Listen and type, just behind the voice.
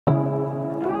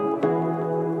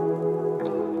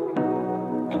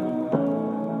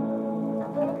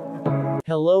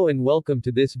Hello and welcome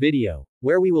to this video,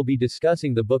 where we will be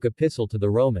discussing the book Epistle to the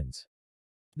Romans.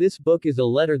 This book is a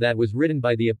letter that was written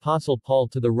by the Apostle Paul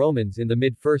to the Romans in the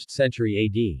mid-1st century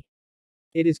AD.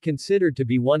 It is considered to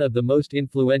be one of the most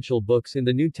influential books in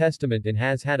the New Testament and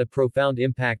has had a profound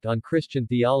impact on Christian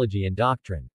theology and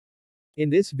doctrine. In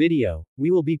this video,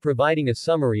 we will be providing a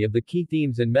summary of the key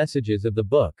themes and messages of the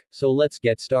book, so let's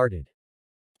get started.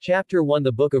 Chapter 1.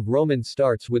 The book of Romans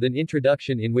starts with an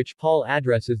introduction in which Paul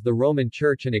addresses the Roman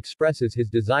Church and expresses his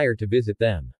desire to visit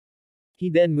them. He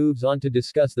then moves on to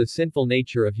discuss the sinful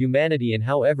nature of humanity and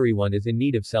how everyone is in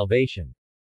need of salvation.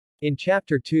 In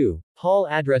chapter 2, Paul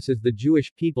addresses the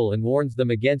Jewish people and warns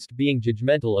them against being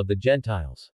judgmental of the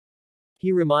Gentiles.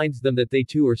 He reminds them that they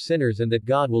too are sinners and that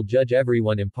God will judge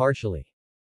everyone impartially.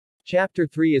 Chapter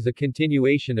 3 is a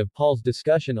continuation of Paul's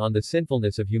discussion on the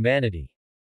sinfulness of humanity.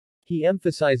 He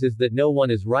emphasizes that no one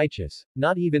is righteous,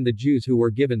 not even the Jews who were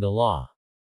given the law.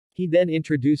 He then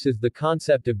introduces the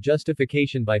concept of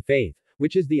justification by faith,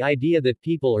 which is the idea that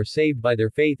people are saved by their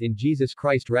faith in Jesus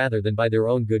Christ rather than by their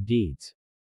own good deeds.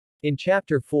 In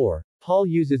chapter 4, Paul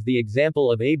uses the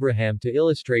example of Abraham to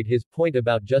illustrate his point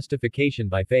about justification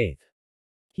by faith.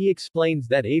 He explains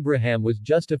that Abraham was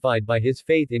justified by his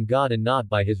faith in God and not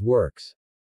by his works.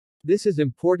 This is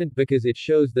important because it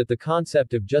shows that the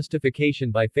concept of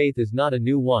justification by faith is not a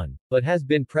new one, but has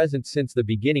been present since the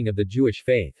beginning of the Jewish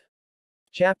faith.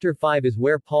 Chapter 5 is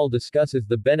where Paul discusses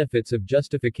the benefits of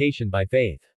justification by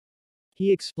faith.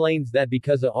 He explains that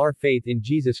because of our faith in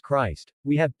Jesus Christ,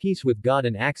 we have peace with God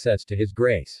and access to His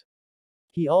grace.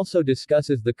 He also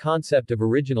discusses the concept of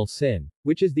original sin,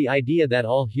 which is the idea that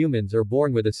all humans are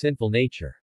born with a sinful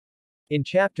nature. In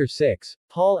chapter 6,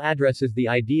 Paul addresses the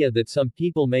idea that some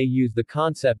people may use the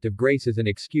concept of grace as an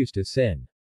excuse to sin.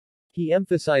 He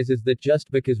emphasizes that just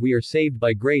because we are saved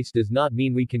by grace does not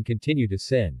mean we can continue to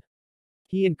sin.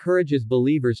 He encourages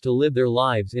believers to live their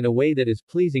lives in a way that is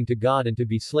pleasing to God and to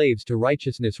be slaves to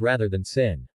righteousness rather than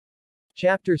sin.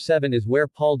 Chapter 7 is where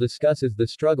Paul discusses the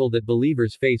struggle that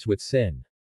believers face with sin.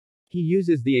 He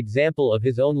uses the example of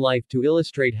his own life to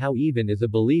illustrate how even as a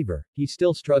believer, he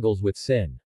still struggles with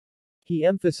sin. He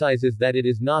emphasizes that it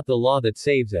is not the law that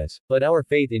saves us, but our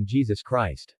faith in Jesus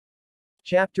Christ.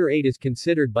 Chapter 8 is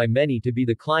considered by many to be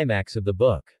the climax of the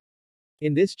book.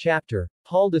 In this chapter,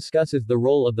 Paul discusses the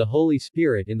role of the Holy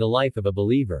Spirit in the life of a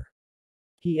believer.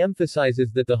 He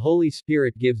emphasizes that the Holy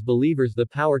Spirit gives believers the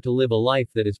power to live a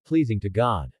life that is pleasing to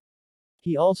God.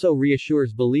 He also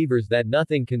reassures believers that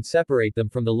nothing can separate them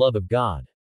from the love of God.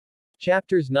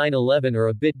 Chapters 9-11 are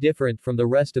a bit different from the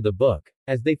rest of the book,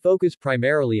 as they focus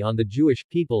primarily on the Jewish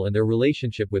people and their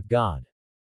relationship with God.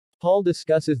 Paul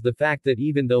discusses the fact that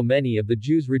even though many of the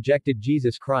Jews rejected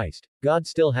Jesus Christ, God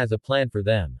still has a plan for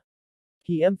them.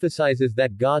 He emphasizes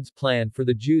that God's plan for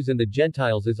the Jews and the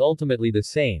Gentiles is ultimately the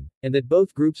same, and that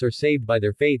both groups are saved by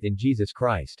their faith in Jesus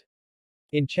Christ.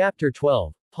 In chapter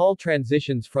 12, Paul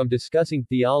transitions from discussing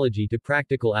theology to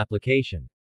practical application.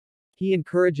 He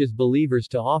encourages believers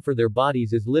to offer their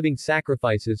bodies as living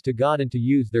sacrifices to God and to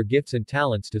use their gifts and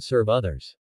talents to serve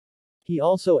others. He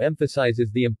also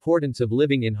emphasizes the importance of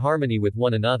living in harmony with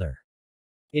one another.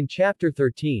 In chapter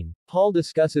 13, Paul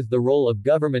discusses the role of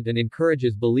government and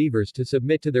encourages believers to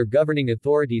submit to their governing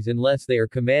authorities unless they are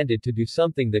commanded to do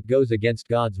something that goes against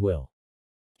God's will.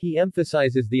 He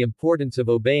emphasizes the importance of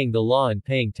obeying the law and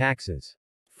paying taxes.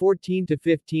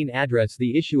 14-15 address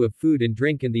the issue of food and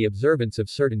drink and the observance of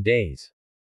certain days.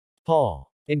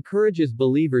 Paul encourages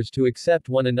believers to accept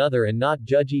one another and not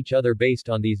judge each other based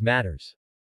on these matters.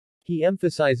 He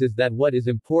emphasizes that what is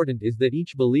important is that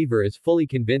each believer is fully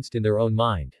convinced in their own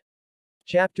mind.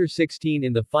 Chapter 16.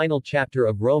 In the final chapter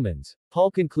of Romans, Paul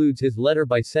concludes his letter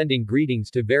by sending greetings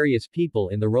to various people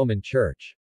in the Roman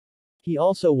Church. He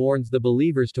also warns the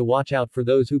believers to watch out for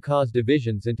those who cause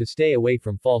divisions and to stay away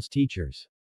from false teachers.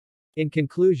 In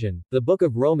conclusion, the book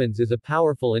of Romans is a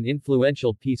powerful and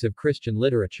influential piece of Christian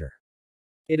literature.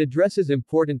 It addresses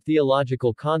important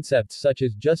theological concepts such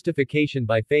as justification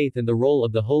by faith and the role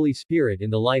of the Holy Spirit in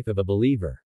the life of a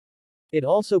believer. It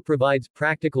also provides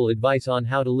practical advice on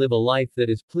how to live a life that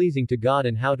is pleasing to God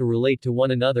and how to relate to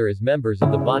one another as members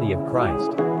of the body of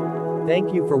Christ.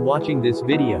 Thank you for watching this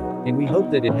video, and we hope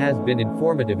that it has been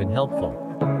informative and helpful.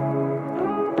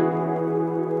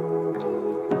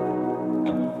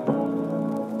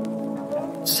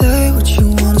 Say what you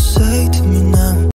wanna say to me now.